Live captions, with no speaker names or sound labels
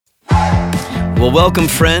Well, welcome,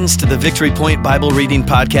 friends, to the Victory Point Bible Reading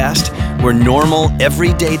Podcast, where normal,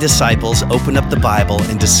 everyday disciples open up the Bible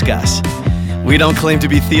and discuss. We don't claim to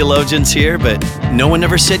be theologians here, but no one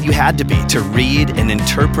ever said you had to be to read and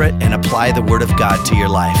interpret and apply the Word of God to your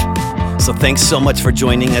life. So thanks so much for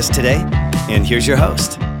joining us today, and here's your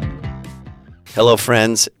host. Hello,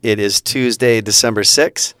 friends. It is Tuesday, December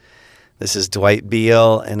 6th. This is Dwight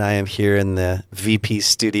Beal, and I am here in the VP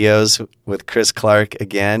studios with Chris Clark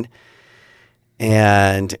again.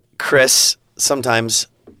 And Chris, sometimes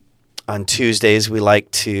on Tuesdays, we like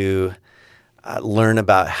to learn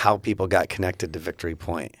about how people got connected to Victory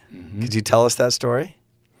Point. Mm-hmm. Could you tell us that story?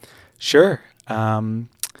 Sure.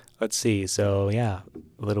 Let's see. So, a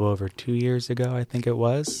little over 2 years ago, I think it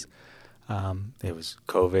was. It was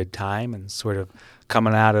COVID time and sort of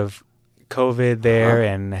coming out of COVID there,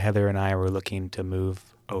 and Heather and I were looking to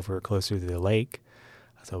move over closer to the lake.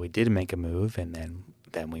 So we did make a move, and then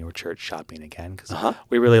we were church shopping again because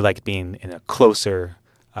we really liked being in a closer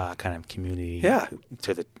kind of community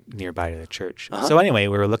to the nearby to the church. So anyway,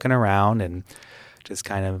 we were looking around and just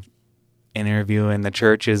kind of interviewing the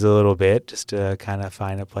churches a little bit just to kind of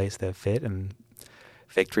find a place that fit, and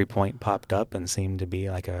Victory Point popped up and seemed to be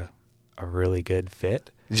like a really good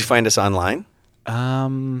fit. Did you find us online?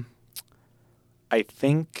 I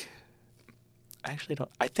think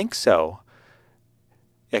so.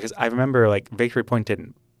 Yeah, because I remember like Victory Point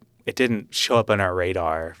didn't show up on our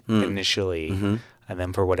radar initially, and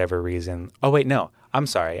then for whatever reason, oh wait, no, I'm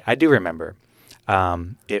sorry, I do remember.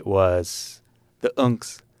 It was the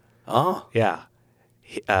Unks. Oh, yeah,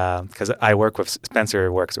 because I work with Spencer,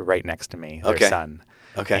 works right next to me, their son.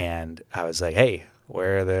 Okay, and I was like, hey,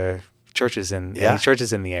 where are the churches any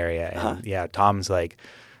churches in the area? And Tom's like,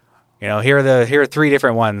 here are three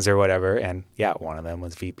different ones or whatever, and one of them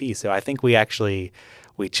was VP. So I think we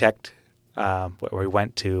checked. We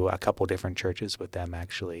went to a couple different churches with them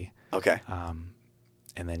actually. Okay.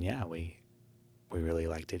 And then we really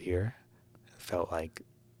liked it here. Felt like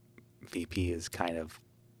VP is kind of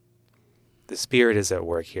the spirit is at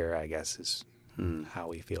work here, I guess, is how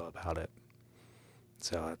we feel about it.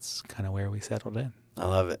 So that's kind of where we settled in. I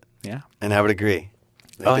love it. Yeah. And I would agree.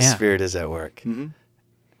 The spirit is at work. Mm-hmm.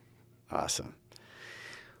 Awesome.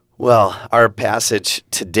 Well, our passage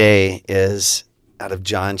today is out of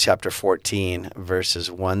John chapter 14,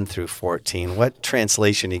 verses 1 through 14. What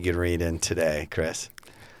translation you can read in today, Chris?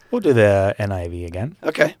 We'll do the NIV again.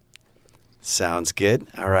 Okay. Sounds good.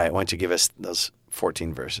 All right. Why don't you give us those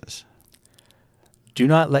 14 verses? Do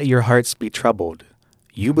not let your hearts be troubled.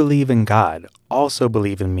 You believe in God, also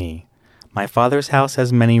believe in me. My Father's house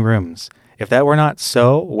has many rooms. If that were not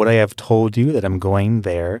so, would I have told you that I'm going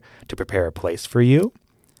there to prepare a place for you?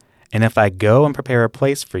 And if I go and prepare a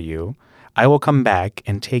place for you, I will come back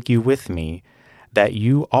and take you with me, that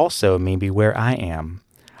you also may be where I am.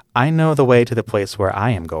 I know the way to the place where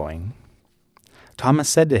I am going. Thomas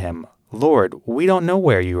said to him, Lord, we don't know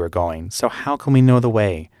where you are going, so how can we know the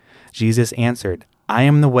way? Jesus answered, I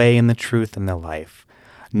am the way and the truth and the life.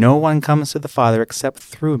 No one comes to the Father except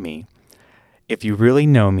through me. If you really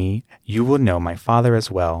know me, you will know my Father as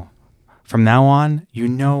well. From now on, you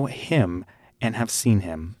know him and have seen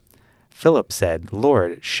him. Philip said,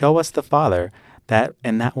 Lord, show us the Father,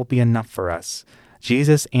 and that will be enough for us.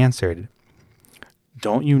 Jesus answered,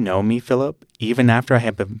 Don't you know me, Philip, even after I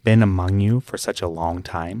have been among you for such a long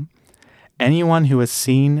time? Anyone who has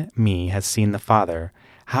seen me has seen the Father.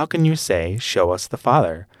 How can you say, show us the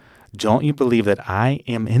Father? Don't you believe that I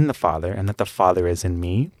am in the Father and that the Father is in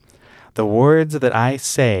me? The words that I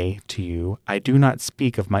say to you, I do not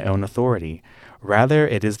speak of my own authority. Rather,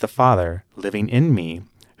 it is the Father living in me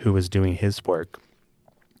who is doing his work.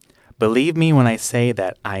 Believe me when I say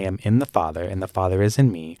that I am in the Father and the Father is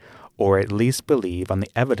in me, or at least believe on the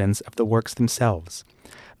evidence of the works themselves.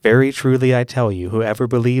 Very truly I tell you, whoever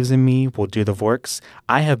believes in me will do the works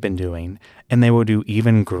I have been doing, and they will do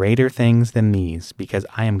even greater things than these, because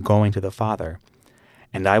I am going to the Father.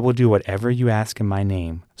 And I will do whatever you ask in my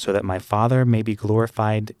name, so that my Father may be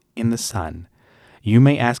glorified in the Son. You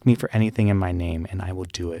may ask me for anything in my name, and I will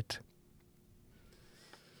do it.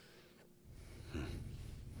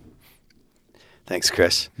 Thanks,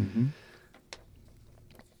 Chris. Mm-hmm.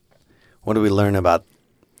 What do we learn about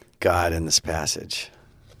God in this passage?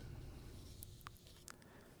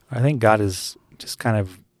 I think God is just kind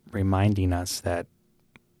of reminding us that,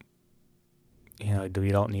 we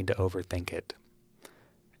don't need to overthink it.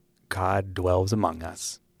 God dwells among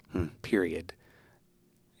us, period.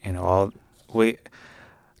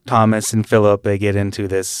 Thomas and Philip, they get into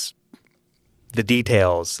the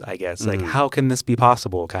details, I guess, like how can this be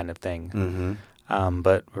possible kind of thing. Mm-hmm.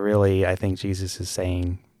 But really, I think Jesus is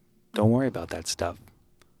saying, don't worry about that stuff.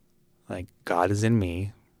 Like, God is in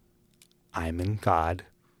me, I'm in God,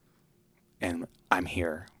 and I'm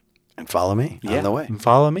here. And follow me on the way. And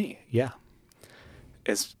follow me. Yeah.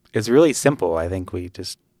 It's really simple. I think we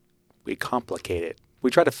complicate it. We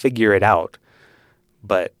try to figure it out.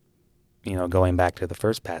 But, going back to the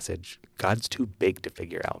first passage, God's too big to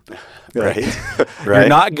figure out. Right. You're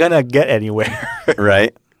not going to get anywhere.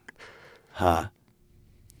 Right. Huh.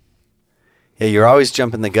 Yeah, you're always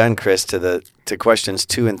jumping the gun, Chris, to questions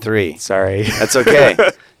 2 and 3. Sorry. That's okay.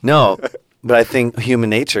 No, but I think human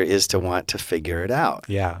nature is to want to figure it out.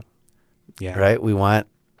 Yeah. Yeah. Right? We want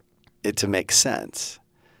it to make sense.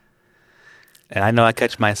 And I know I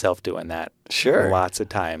catch myself doing that. Sure. Lots of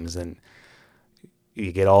times. And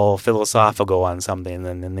you get all philosophical on something, and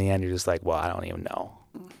then in the end you're just like, well, I don't even know.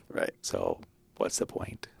 Right. So what's the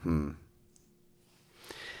point?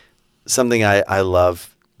 Something I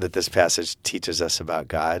love that this passage teaches us about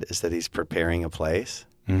God is that he's preparing a place.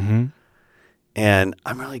 Mm-hmm. And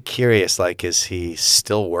I'm really curious, like, is he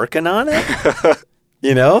still working on it?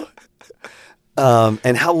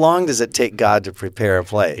 And how long does it take God to prepare a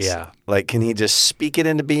place? Yeah. Like, can he just speak it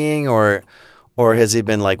into being, or has he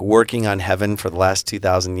been like working on heaven for the last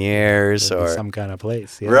 2,000 years, or some kind of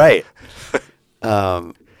place? Yeah. Right.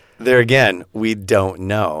 There again, we don't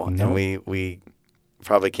know, No. and we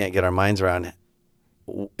probably can't get our minds around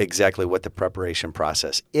exactly what the preparation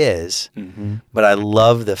process is. Mm-hmm. But I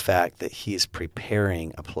love the fact that he's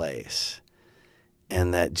preparing a place,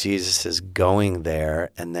 and that Jesus is going there,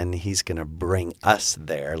 and then he's going to bring us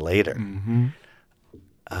there later. Mm-hmm.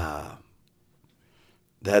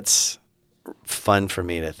 That's fun for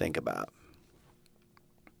me to think about.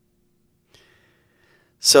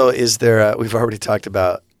 So is there, we've already talked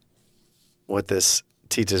about what this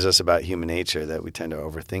teaches us about human nature, that we tend to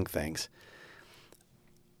overthink things.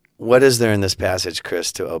 What is there in this passage,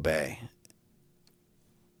 Chris, to obey?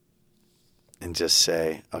 And just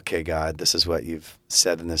say, okay, God, this is what you've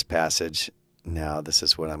said in this passage. Now this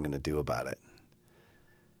is what I'm going to do about it.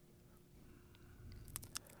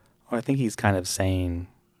 Well, I think he's kind of saying,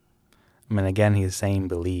 again, he's saying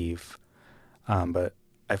believe. But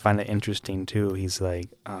I find it interesting, too. He's like,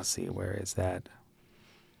 I'll see, where is that?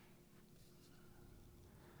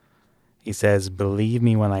 He says, believe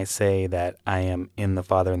me when I say that I am in the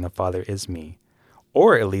Father and the Father is me.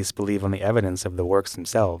 Or at least believe on the evidence of the works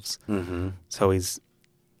themselves. Mm-hmm. So in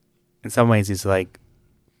some ways, he's like,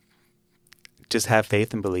 just have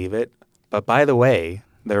faith and believe it. But by the way,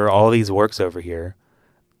 there are all these works over here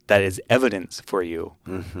that is evidence for you.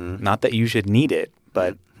 Mm-hmm. Not that you should need it,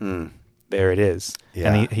 but there it is.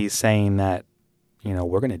 Yeah. And he's saying that,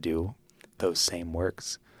 we're going to do those same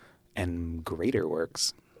works and greater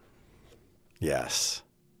works. Yes.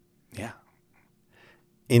 Yeah.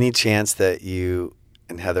 Any chance that you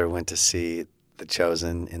and Heather went to see The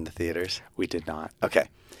Chosen in the theaters? We did not. Okay.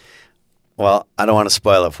 Well, I don't want to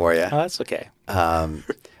spoil it for you. Oh, that's okay.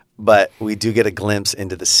 But we do get a glimpse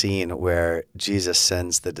into the scene where Jesus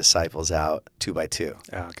sends the disciples out 2 by 2.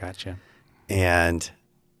 Oh, gotcha. And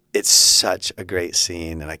it's such a great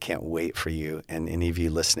scene, and I can't wait for you and any of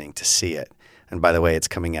you listening to see it. And by the way, it's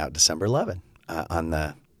coming out December 11 on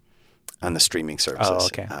the streaming services. Oh,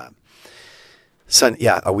 okay. So,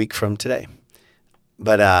 yeah, a week from today.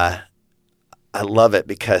 But I love it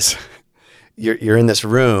because you're in this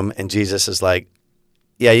room, and Jesus is like,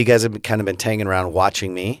 yeah, you guys have kind of been hanging around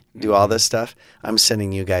watching me do all this stuff. I'm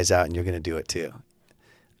sending you guys out, and you're going to do it too.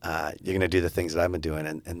 You're going to do the things that I've been doing.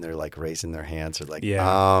 And they're like raising their hands. They're like,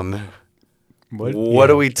 what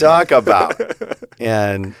do we talk about?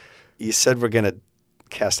 And you said we're going to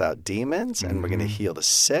cast out demons and we're going to heal the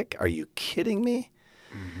sick. Are you kidding me?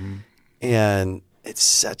 Mm-hmm. And it's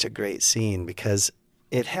such a great scene because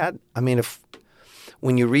it had,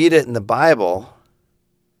 when you read it in the Bible,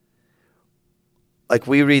 like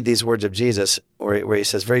we read these words of Jesus where he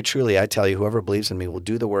says, very truly, I tell you, whoever believes in me will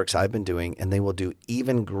do the works I've been doing, and they will do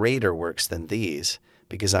even greater works than these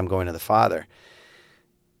because I'm going to the Father.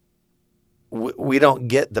 We don't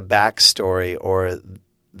get the backstory or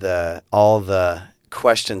all the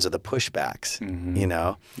questions of the pushbacks,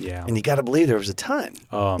 Yeah. And you got to believe there was a ton.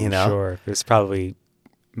 Oh, I'm sure. There's probably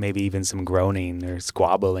maybe even some groaning or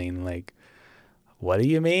squabbling, like, what do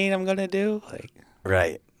you mean I'm going to do? Like,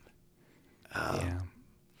 right. Yeah.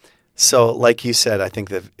 So like you said, I think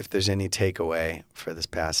that if there's any takeaway for this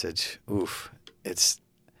passage, it's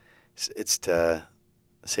to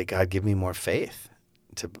say, God, give me more faith,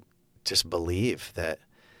 to just believe that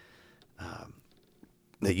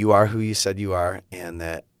that you are who you said you are, and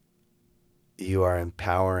that you are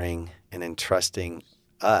empowering and entrusting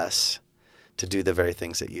us to do the very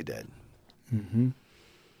things that you did. Mm-hmm.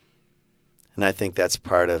 And I think that's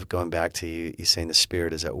part of going back to you saying the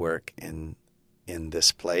Spirit is at work in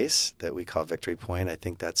this place that we call Victory Point. I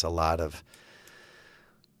think that's a lot of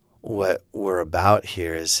what we're about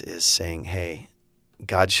here is saying, hey,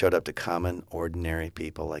 God showed up to common, ordinary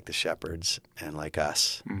people like the shepherds and like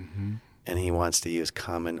us. Mm-hmm. And he wants to use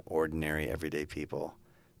common, ordinary, everyday people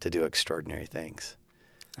to do extraordinary things.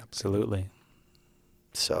 Absolutely.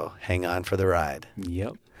 So hang on for the ride.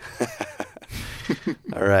 Yep.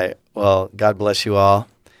 All right. Well, God bless you all,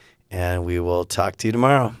 and we will talk to you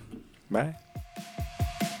tomorrow. Bye.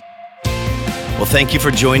 Well, thank you for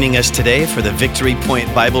joining us today for the Victory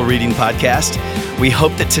Point Bible Reading Podcast. We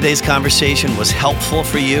hope that today's conversation was helpful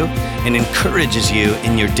for you and encourages you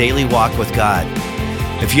in your daily walk with God.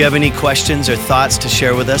 If you have any questions or thoughts to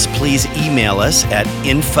share with us, please email us at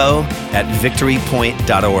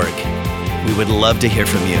info@victorypoint.org. We would love to hear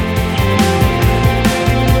from you.